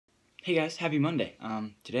Hey guys, happy Monday.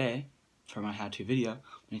 Today, for my how-to video, I'm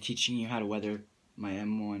going to be teaching you how to weather my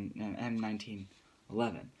M1911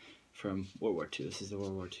 from World War II. This is the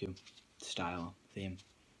World War II style theme,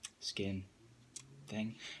 skin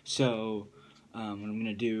thing. So, what I'm going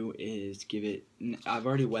to do is give it, I've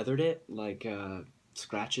already weathered it, like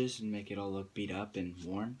scratches, and make it all look beat up and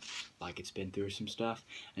worn, like it's been through some stuff.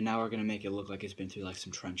 And now we're going to make it look like it's been through like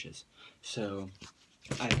some trenches. So,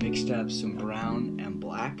 I've mixed up some brown and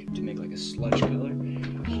black to make like a sludge color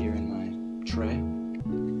here in my tray.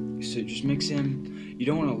 So just mix in, you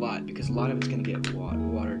don't want a lot because a lot of it's going to get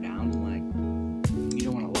watered down, like you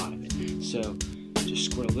don't want a lot of it. So just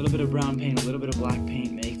squirt a little bit of brown paint, a little bit of black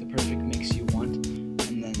paint, make the perfect mix you want,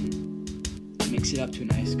 and then mix it up to a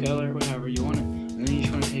nice color, whatever you want it. And then you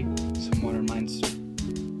just want to take some water, mine's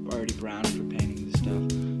already brown for painting this stuff,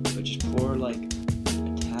 but just pour like a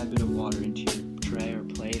tad bit of water into your tray or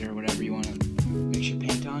plate or whatever you want to mix your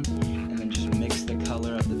paint on, and then just mix the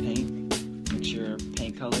color of the paint, mix your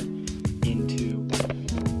paint color into, let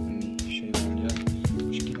me show you what I'm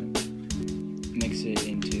doing, just gonna mix it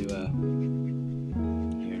into,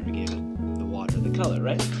 here we gave it the water, the color,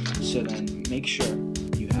 right? So then make sure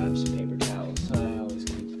you have some paper towels, so I always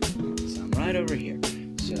keep some right over here,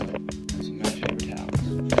 so I have some nice paper towels.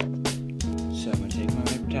 So I'm going to take my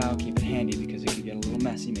paper towel, keep it handy because it can get a little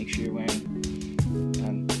messy, make sure you're wearing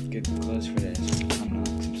good clothes for this. I'm not,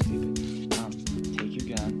 because I'm stupid. Take your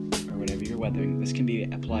gun, or whatever you're weathering. This can be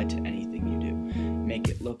applied to anything you do. Make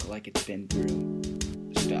it look like it's been through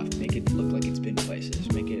stuff. Make it look like it's been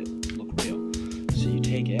places. Make it look real. So you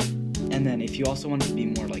take it, and then if you also want it to be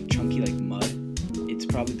more like chunky, like mud, it's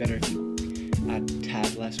probably better if you add a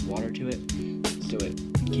tad less water to it, so it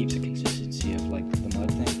keeps the consistency of like the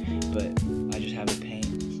mud thing. But I just have it paint,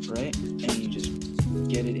 right? And you just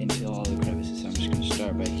get it into all the crevices. So I'm just going to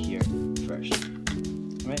start right here first,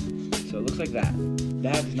 right? So it looks like that.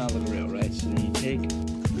 That does not look real, right? So then you take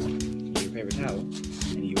your paper towel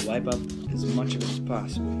and you wipe up as much of it as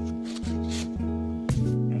possible,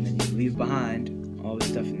 and then you leave behind all the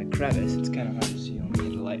stuff in the crevice. It's kind of hard to see. Let me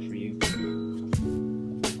get a light for you.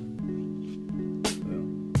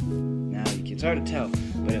 Boom. Now it's hard to tell,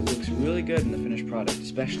 but it looks really good in the finished product,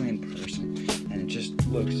 especially in person, and it just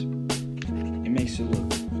looks. It makes it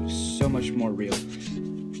look so much more real.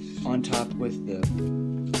 On top with the,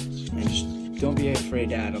 and just don't be afraid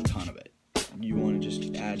to add a ton of it. You want to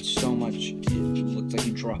just add so much, it looks like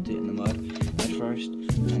you dropped it in the mud at first,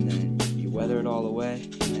 and then you weather it all away,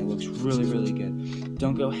 and it looks really, really good.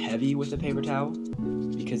 Don't go heavy with the paper towel,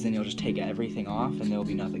 because then you'll just take everything off, and there'll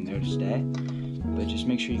be nothing there to stay. But just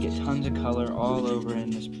make sure you get tons of color all over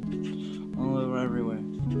in this, all over everywhere.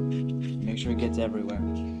 Make sure it gets everywhere.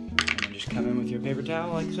 Just come in with your paper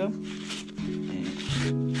towel like so,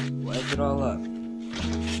 and wipe it all up,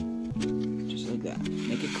 just like that.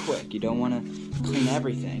 Make it quick. You don't want to clean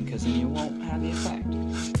everything because then you won't have the effect.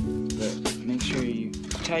 But make sure you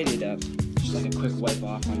tidy it up, just like a quick wipe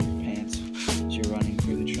off on your pants as you're running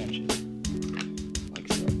through the trenches, like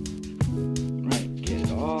so. Right, get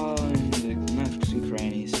it all in the nooks and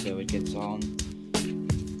crannies so it gets all in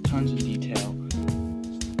tons of detail.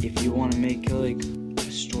 If you want to make like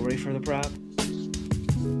story for the prop,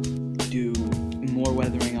 do more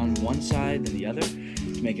weathering on one side than the other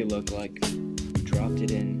to make it look like you dropped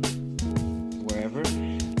it in wherever.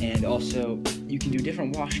 And also you can do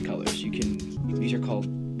different wash colors. You can, these are called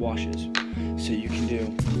washes, so you can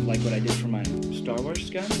do like what I did for my Star Wars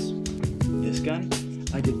guns. This gun,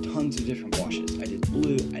 I did tons of different washes. I did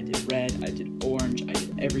blue, I did red, I did orange, I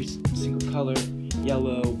did every single color,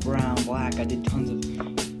 yellow, brown, black. I did tons of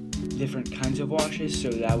different kinds of washes, so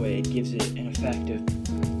that way it gives it an effect of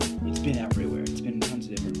it's been everywhere. It's been tons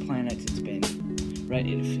of different planets. It's been, right,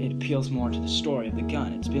 it appeals more to the story of the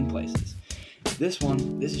gun. It's been places. This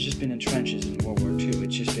has just been in trenches in World War II.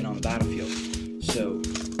 It's just been on the battlefield. So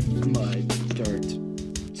mud, dirt,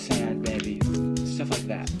 sand, maybe stuff like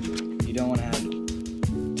that. You don't want to have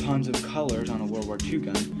tons of colors on a World War II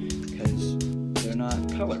gun because they're not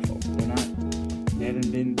colorful. They haven't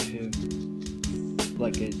been to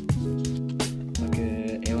like a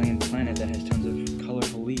alien planet that has tons of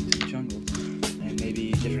colorful leaves and jungles and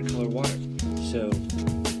maybe different color water. So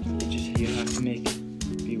you have to be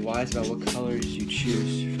wise about what colors you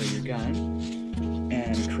choose for your gun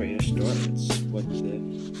and create a story. That's what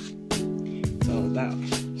it's all about.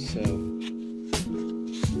 So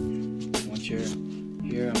once you're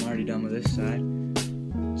here, I'm already done with this side.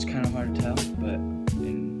 It's kind of hard to tell, but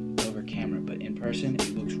over camera, but in person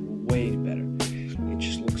it looks way better. It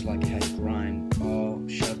just looks like it has grime all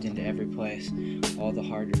shoved into every place, all the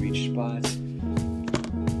hard to reach spots.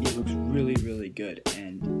 It looks really, really good,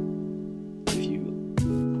 and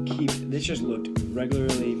this just looked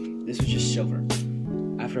regularly, this was just silver.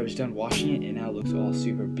 After I was done washing it now looks all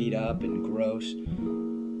super beat up and gross.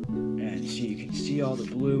 And so you can see all the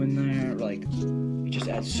blue in there, like, it just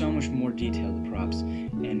adds so much more detail to the props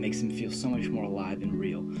and makes them feel so much more alive and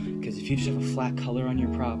real. Because if you just have a flat color on your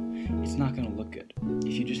prop, it's not going to look good.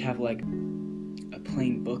 If you just have like a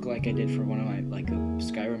plain book like I did for one of my, like a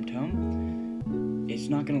Skyrim tome, it's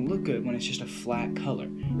not going to look good when it's just a flat color.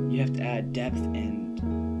 You have to add depth, and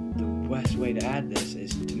the best way to add this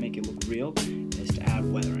is to make it look real, is to add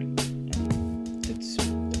weathering. And it's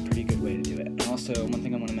a pretty good way to do it. And also, one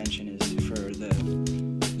thing I want to mention is for the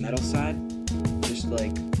metal side, just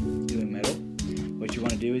like doing metal, what you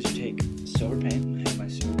want to do is you take silver paint. I have my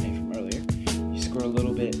silver paint from earlier. You squirt a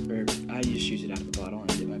little bit, or I just use it out of the bottle and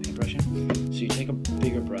dip my paintbrush in. So you take a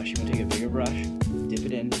bigger brush. You want to take a bigger brush, dip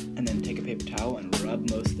it in, and then take a paper towel and rub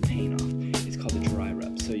most of the paint off. It's called a dry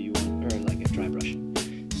rub. So you want, or like a dry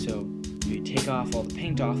brushing. So you take off all the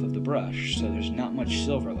paint off of the brush, so there's not much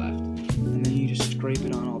silver left, and then you just scrape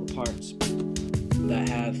it on all the parts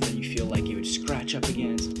that you feel like you would scratch up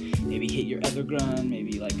against, maybe hit your evergrun,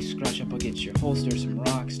 maybe like scratch up against your holster, some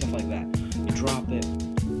rocks, stuff like that. You drop it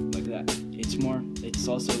like that. It's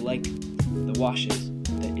also like the washes,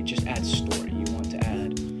 that it just adds story. You want to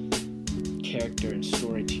add character and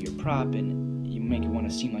story to your prop, and you make it want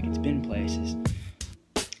to seem like it's been places.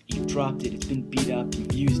 You've dropped it, it's been beat up,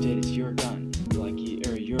 you've used it, it's your gun,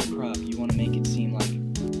 or your prop. You want to make it seem like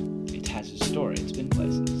it has a story, it's been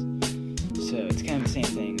places. So it's kind of the same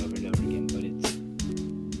thing over and over again,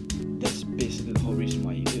 but that's basically the whole reason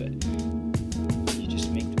why you do it. You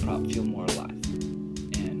just make the prop feel more alive.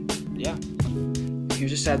 And yeah,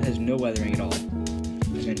 here's a side that has no weathering at all,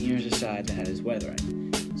 and then here's a side that has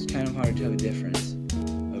weathering. It's kind of hard to tell the difference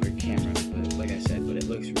over camera, but like I said, but it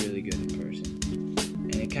looks really good in person.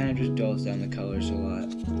 And it kind of just dulls down the colors a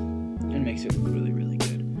lot and makes it look really, really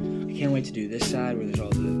good. I can't wait to do this side where there's all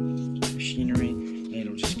the machinery, and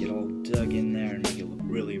it'll just get all dug in there and make it look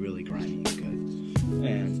really, really grimy and good.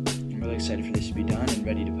 And I'm really excited for this to be done and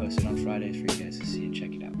ready to post it on Friday for you guys to see and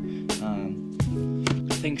check it out.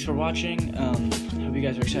 Thanks for watching. Hope you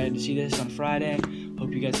guys are excited to see this on Friday.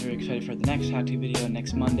 Hope you guys are excited for the next how-to video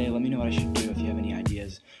next Monday. Let me know what I should do if you have any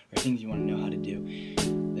ideas or things you want to know how to do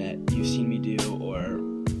that you've seen me do or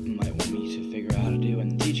might want me to figure out how to do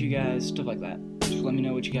and teach you guys, stuff like that. Just let me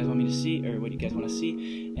know what you guys want me to see or what you guys want to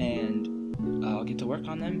see, and I'll get to work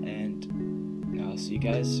on them, and I'll see you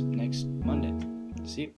guys next Monday. See you.